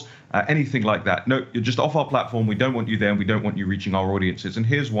laws, anything like that. No, you're just off our platform. We don't want you there, and we don't want you reaching our audiences. And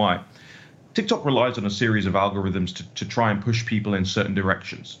here's why. TikTok relies on a series of algorithms to try and push people in certain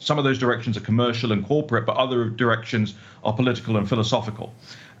directions. Some of those directions are commercial and corporate, but other directions are political and philosophical.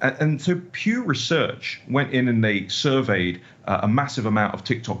 And so Pew Research went in and they surveyed a massive amount of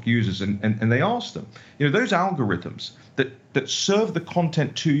TikTok users, and they asked them, those algorithms that serve the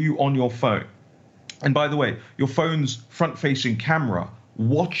content to you on your phone. And by the way, your phone's front-facing camera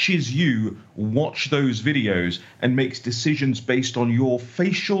watches you watch those videos and makes decisions based on your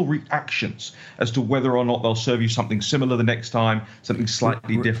facial reactions as to whether or not they'll serve you something similar the next time, something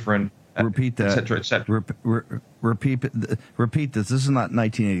slightly different. Repeat that. Et cetera, et cetera. Repeat this. This is not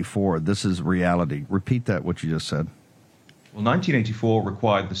 1984. This is reality. Repeat that, what you just said. Well, 1984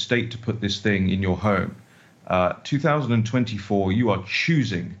 required the state to put this thing in your home. 2024, you are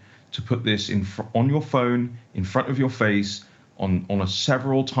choosing to put this on your phone, in front of your face, on a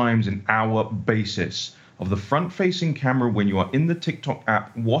several times an hour basis of the front-facing camera when you are in the TikTok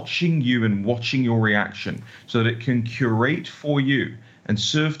app, watching you and watching your reaction so that it can curate for you and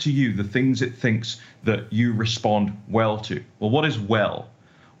serve to you the things it thinks that you respond well to. Well, what is well?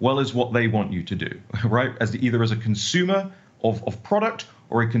 Well is what they want you to do, right? Either as a consumer of product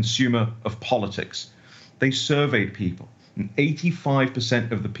or a consumer of politics. They surveyed people, and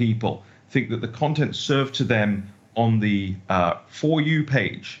 85% of the people think that the content served to them on the For You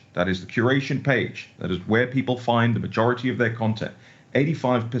page, that is the curation page, that is where people find the majority of their content,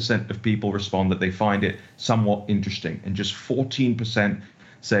 85% of people respond that they find it somewhat interesting, and just 14%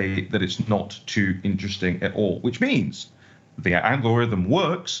 say that it's not too interesting at all, which means the algorithm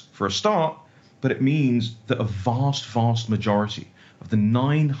works for a start, but it means that a vast, vast majority of the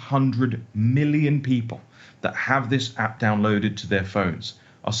 900 million people that have this app downloaded to their phones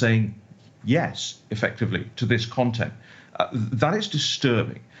are saying yes, effectively, to this content. That is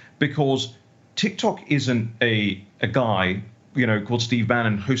disturbing, because TikTok isn't a guy, called Steve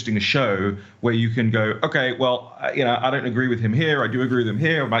Bannon hosting a show where you can go, okay, well, I don't agree with him here. I do agree with him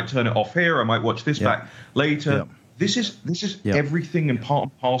here. I might turn it off here. I might watch this back later. Yep. This is everything and part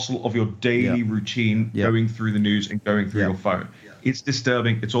and parcel of your daily routine, going through the news and going through your phone. It's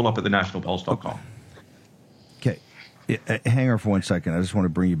disturbing. It's all up at thenationalpulse.com. Okay. Hang on for 1 second. I just want to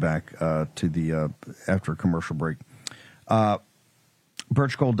bring you back to the after a commercial break.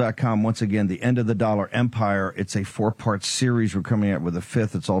 Birchgold.com, once again, The End of the Dollar Empire. It's a 4-part series. We're coming out with a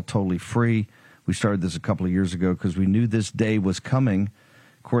 5th. It's all totally free. We started this a couple of years ago because we knew this day was coming.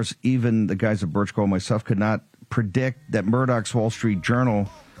 Of course, even the guys at Birch Gold, myself, could not predict that Murdoch's Wall Street Journal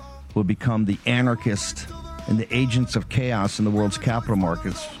would become the anarchist and the agents of chaos in the world's capital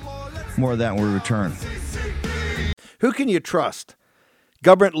markets. More of that when we return. Who can you trust?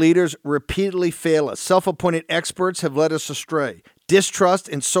 Government leaders repeatedly fail us. Self-appointed experts have led us astray. Distrust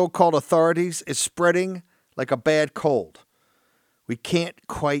in so-called authorities is spreading like a bad cold. We can't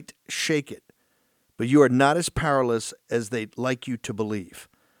quite shake it, but you are not as powerless as they'd like you to believe.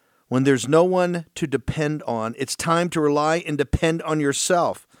 When there's no one to depend on, it's time to rely and depend on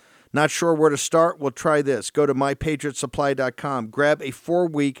yourself. Not sure where to start? Well, try this. Go to mypatriotsupply.com. Grab a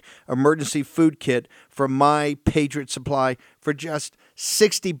 4-week emergency food kit from My Patriot Supply for just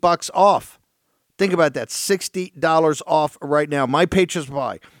 $60 off. Think about that, $60 off right now. My Patriot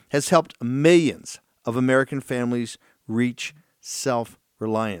Supply has helped millions of American families reach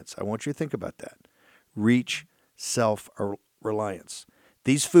self-reliance. I want you to think about that. Reach self-reliance.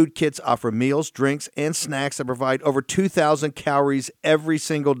 These food kits offer meals, drinks, and snacks that provide over 2,000 calories every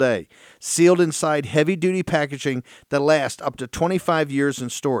single day, sealed inside heavy-duty packaging that lasts up to 25 years in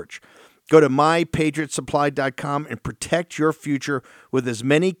storage. Go to mypatriotsupply.com and protect your future with as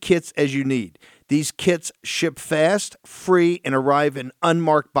many kits as you need. These kits ship fast, free, and arrive in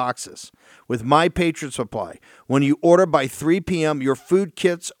unmarked boxes. With My Patriot Supply, when you order by 3 p.m., your food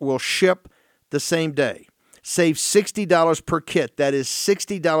kits will ship the same day. Save $60 per kit. That is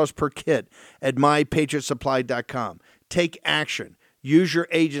 $60 per kit at mypatriotsupply.com. Take action. Use your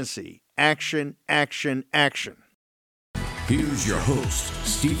agency. Action, action, action. Here's your host,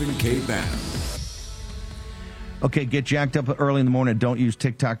 Stephen K. Bannon. Okay, get jacked up early in the morning. Don't use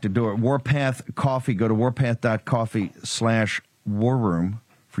TikTok to do it. Warpath Coffee. Go to warpath.coffee/war room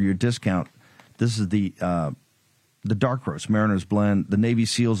for your discount. This is the dark roast, Mariner's Blend. The Navy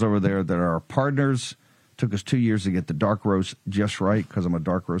SEALs over there that are our partners. Took us 2 years to get the dark roast just right because I'm a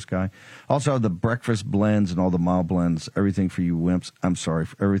dark roast guy. Also, the breakfast blends and all the mild blends. Everything for you wimps. I'm sorry.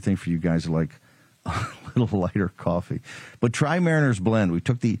 Everything for you guys who like a little lighter coffee. But try Mariner's Blend. We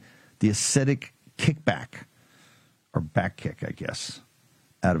took the acidic kickback, or back kick, I guess,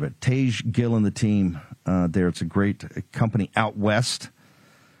 out of it. Tej Gill and the team there. It's a great company out west.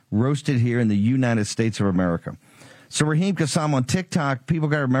 Roasted here in the United States of America. So Raheem Kassam on TikTok, people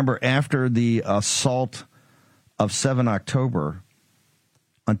got to remember after the assault of 7 October,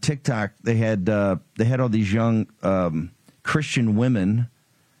 on TikTok they had all these young Christian women,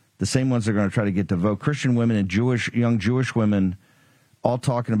 the same ones they're going to try to get to vote, Christian women and young Jewish women, all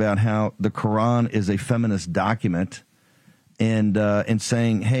talking about how the Quran is a feminist document, and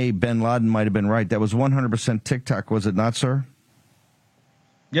saying, hey, bin Laden might have been right. That was 100% TikTok, was it not, sir?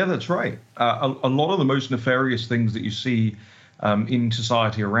 Yeah, that's right. A lot of the most nefarious things that you see in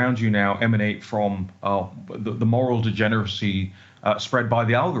society around you now emanate from the moral degeneracy spread by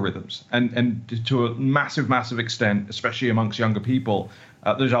the algorithms. And to a massive, massive extent, especially amongst younger people,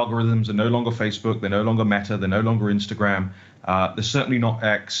 those algorithms are no longer Facebook, they're no longer Meta, they're no longer Instagram, they're certainly not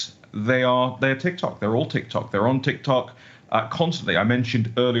X. They're TikTok. They're all TikTok. They're on TikTok constantly. I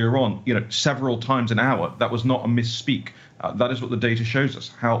mentioned earlier on, several times an hour. That was not a misspeak. That is what the data shows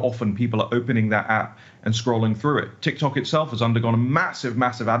us, how often people are opening that app and scrolling through it. TikTok itself has undergone a massive,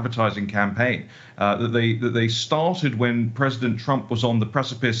 massive advertising campaign that they started when President Trump was on the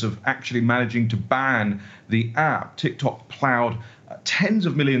precipice of actually managing to ban the app. TikTok plowed tens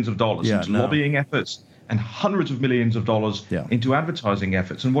of millions of dollars into lobbying efforts and hundreds of millions of dollars into advertising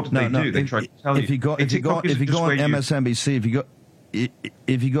efforts. And what did they do? They tried to tell you. If you go on MSNBC,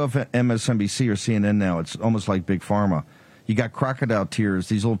 if you go off MSNBC or CNN now, it's almost like Big Pharma. You got crocodile tears,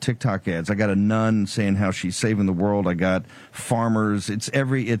 these little TikTok ads. I got a nun saying how she's saving the world. I got farmers. It's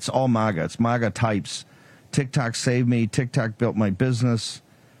all MAGA. It's MAGA types. TikTok saved me. TikTok built my business.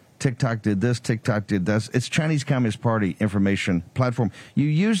 TikTok did this. TikTok did this. It's Chinese Communist Party information platform. You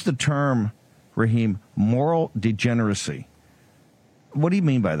use the term, Raheem, moral degeneracy. What do you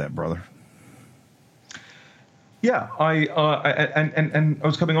mean by that, brother? Yeah, I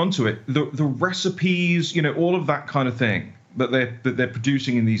was coming on to it. The recipes, all of that kind of thing that they're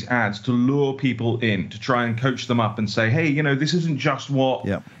producing in these ads to lure people in, to try and coach them up and say, hey, this isn't just what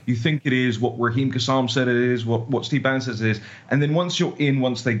you think it is, what Raheem Kassam said it is, what Steve Bannon says it is. And then once you're in,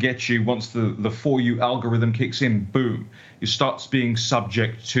 once they get you, once the For You algorithm kicks in, boom, you start being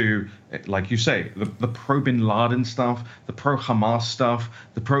subject to, like you say, the pro-Bin Laden stuff, the pro-Hamas stuff,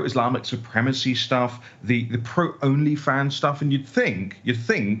 the pro-Islamic supremacy stuff, the pro-OnlyFans stuff. And you'd think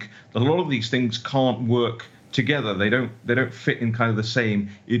that a lot of these things can't work together. They don't fit in kind of the same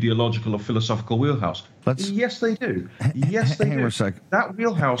ideological or philosophical wheelhouse. Yes, they do. Yes, they do. Hang on a sec. That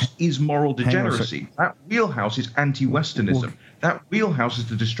wheelhouse is moral degeneracy. That wheelhouse is anti-Westernism. That wheelhouse is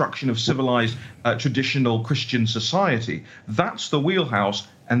the destruction of civilized, traditional Christian society. That's the wheelhouse,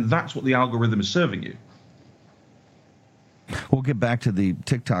 and that's what the algorithm is serving you. We'll get back to the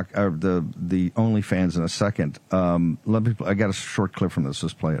TikTok or the OnlyFans in a second. I got a short clip from this.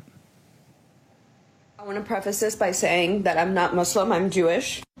 Let's play it. I want to preface this by saying that I'm not Muslim, I'm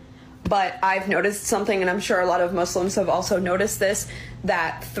Jewish. But I've noticed something, and I'm sure a lot of Muslims have also noticed this,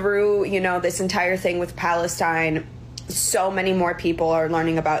 that through, this entire thing with Palestine, so many more people are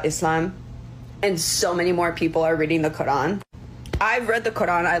learning about Islam, and so many more people are reading the Quran. I've read the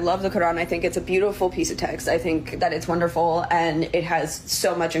Quran. I love the Quran. I think it's a beautiful piece of text. I think that it's wonderful, and it has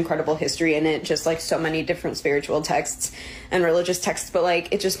so much incredible history in it, just like so many different spiritual texts and religious texts.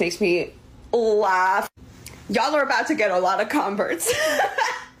 But it just makes me laugh. Y'all are about to get a lot of converts.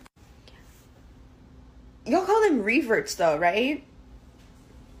 Y'all call them reverts though, right?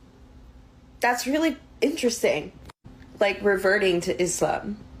 That's really interesting. Reverting to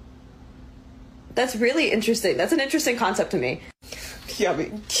Islam. That's really interesting. That's an interesting concept to me. Yeah, you're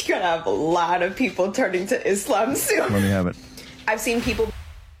gonna have a lot of people turning to Islam soon. Let me have it. I've seen people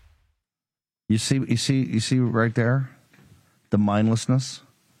You see right there, the mindlessness.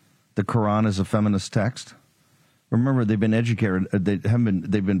 The Quran is a feminist text. Remember, they've been educated. They've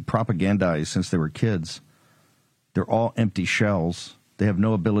been propagandized since they were kids. They're all empty shells. They have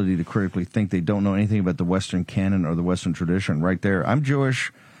no ability to critically think. They don't know anything about the Western canon or the Western tradition. Right there, I'm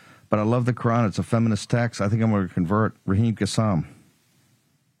Jewish, but I love the Quran. It's a feminist text. I think I'm going to convert. Raheem Kassam.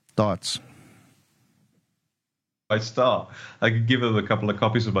 Thoughts? I start. I could give them a couple of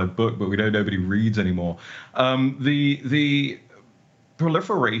copies of my book, but we know nobody reads anymore. The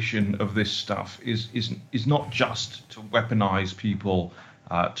proliferation of this stuff is not just to weaponize people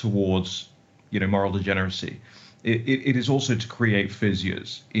towards moral degeneracy. It is also to create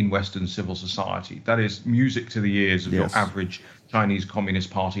fissures in Western civil society. That is music to the ears of your average Chinese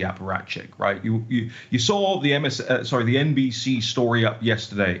Communist Party apparatchik, right? You saw the NBC story up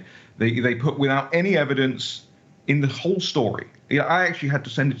yesterday. They put without any evidence in the whole story. I actually had to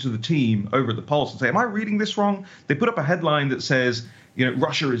send it to the team over at the Pulse and say, am I reading this wrong? They put up a headline that says,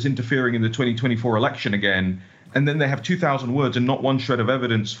 Russia is interfering in the 2024 election again. And then they have 2,000 words and not one shred of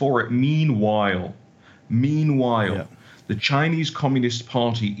evidence for it. Meanwhile, the Chinese Communist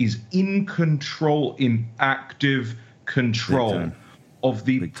Party is in control, in active control of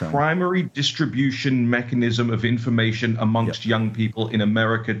the primary distribution mechanism of information amongst young people in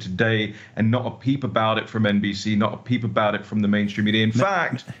America today, and not a peep about it from NBC, not a peep about it from the mainstream media. In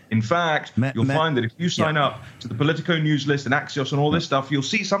fact, you'll find that if you sign up to the Politico news list and Axios and all this stuff, you'll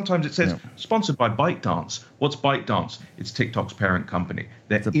see sometimes it says sponsored by ByteDance. What's ByteDance? It's TikTok's parent company.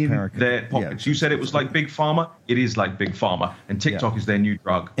 They're in their pockets. You said it was like Big Pharma. It is like Big Pharma, and TikTok is their new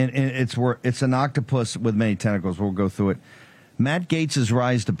drug. And it's an octopus with many tentacles. We'll go through it. Matt Gaetz'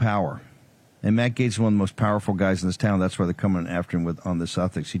 rise to power, and Matt Gaetz is one of the most powerful guys in this town. That's why they're coming after him on this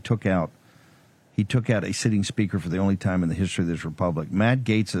ethics. He took out a sitting speaker for the only time in the history of this republic. Matt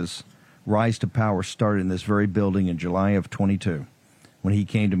Gaetz' rise to power started in this very building in July of 22, when he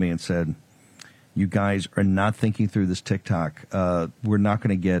came to me and said, "You guys are not thinking through this TikTok. We're not going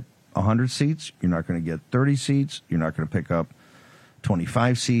to get 100 seats. You're not going to get 30 seats. You're not going to pick up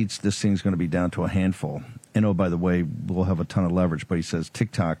 25 seats. This thing's going to be down to a handful. And oh, by the way, we'll have a ton of leverage." But he says,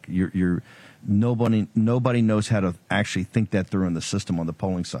 TikTok, nobody knows how to actually think that through in the system on the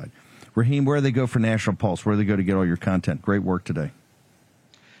polling side. Raheem, where do they go for National Pulse? Where do they go to get all your content? Great work today.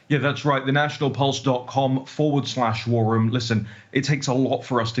 Yeah, that's right. thenationalpulse.com/war room. Listen, it takes a lot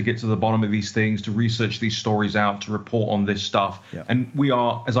for us to get to the bottom of these things, to research these stories out, to report on this stuff. Yeah. And we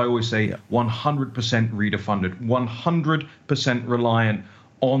are, as I always say, 100% reader funded, 100% reliant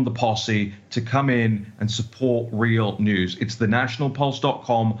on the posse to come in and support real news. It's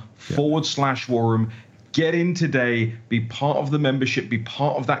thenationalpulse.com/war room. Get in today, be part of the membership, be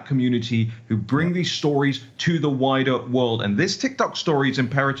part of that community who bring these stories to the wider world. And this TikTok story is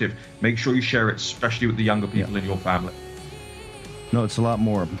imperative. Make sure you share it, especially with the younger people in your family. No, it's a lot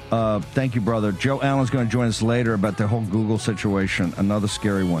more. Thank you, brother. Joe Allen's going to join us later about the whole Google situation, another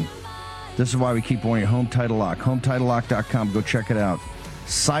scary one. This is why we keep warning you, Home Title Lock, HomeTitleLock.com. Go check it out.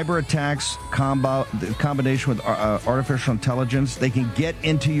 Cyber attacks, combination with artificial intelligence, they can get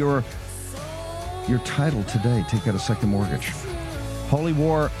into your title today. Take out a second mortgage. Holy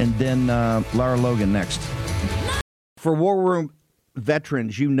War, and then Lara Logan next. For War Room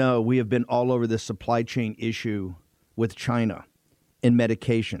veterans, we have been all over this supply chain issue with China and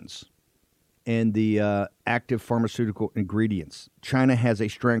medications and the active pharmaceutical ingredients. China has a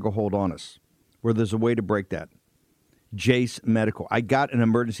stranglehold on us where there's a way to break that. Jace Medical. I got an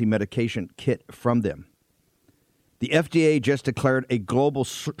emergency medication kit from them. The FDA just declared a global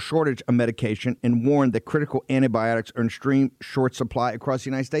shortage of medication and warned that critical antibiotics are in extreme short supply across the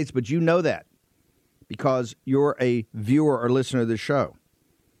United States. But you know that because you're a viewer or listener to the show.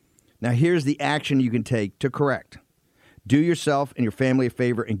 Now, here's the action you can take to correct. Do yourself and your family a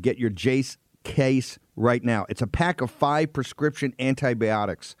favor and get your Jace case right now. It's a pack of 5 prescription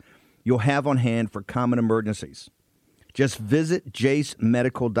antibiotics you'll have on hand for common emergencies. Just visit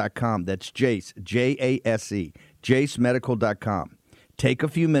JaceMedical.com. That's Jace, J-A-S-E, JaceMedical.com. Take a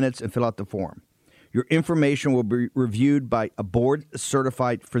few minutes and fill out the form. Your information will be reviewed by a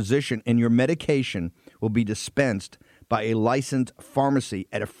board-certified physician, and your medication will be dispensed by a licensed pharmacy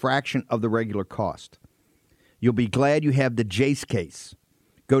at a fraction of the regular cost. You'll be glad you have the Jace case.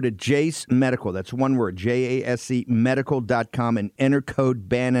 Go to Jace Medical, that's one word, J-A-S-E, medical.com, and enter code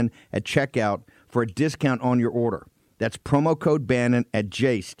Bannon at checkout for a discount on your order. That's promo code Bannon at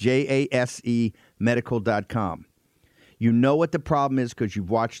Jace, J-A-S-E, medical.com. You know what the problem is because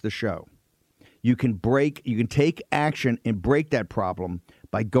you've watched the show. You can take action and break that problem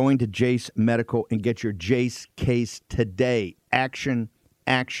by going to Jace Medical and get your Jace case today. Action,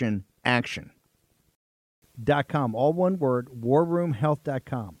 action, action. warroomhealth.com. All one word,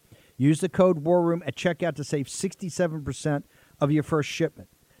 warroomhealth.com. Use the code WARROOM at checkout to save 67% of your first shipment.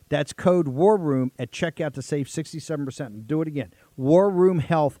 That's code WARROOM at checkout to save 67%. And do it again. War Room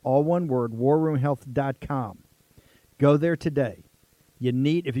Health, all one word, warroomhealth.com. Go there today. You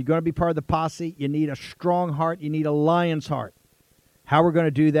need, if you're going to be part of the posse, you need a strong heart. You need a lion's heart. How we're going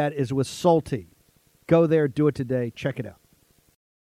to do that is with Salty. Go there, do it today. Check it out.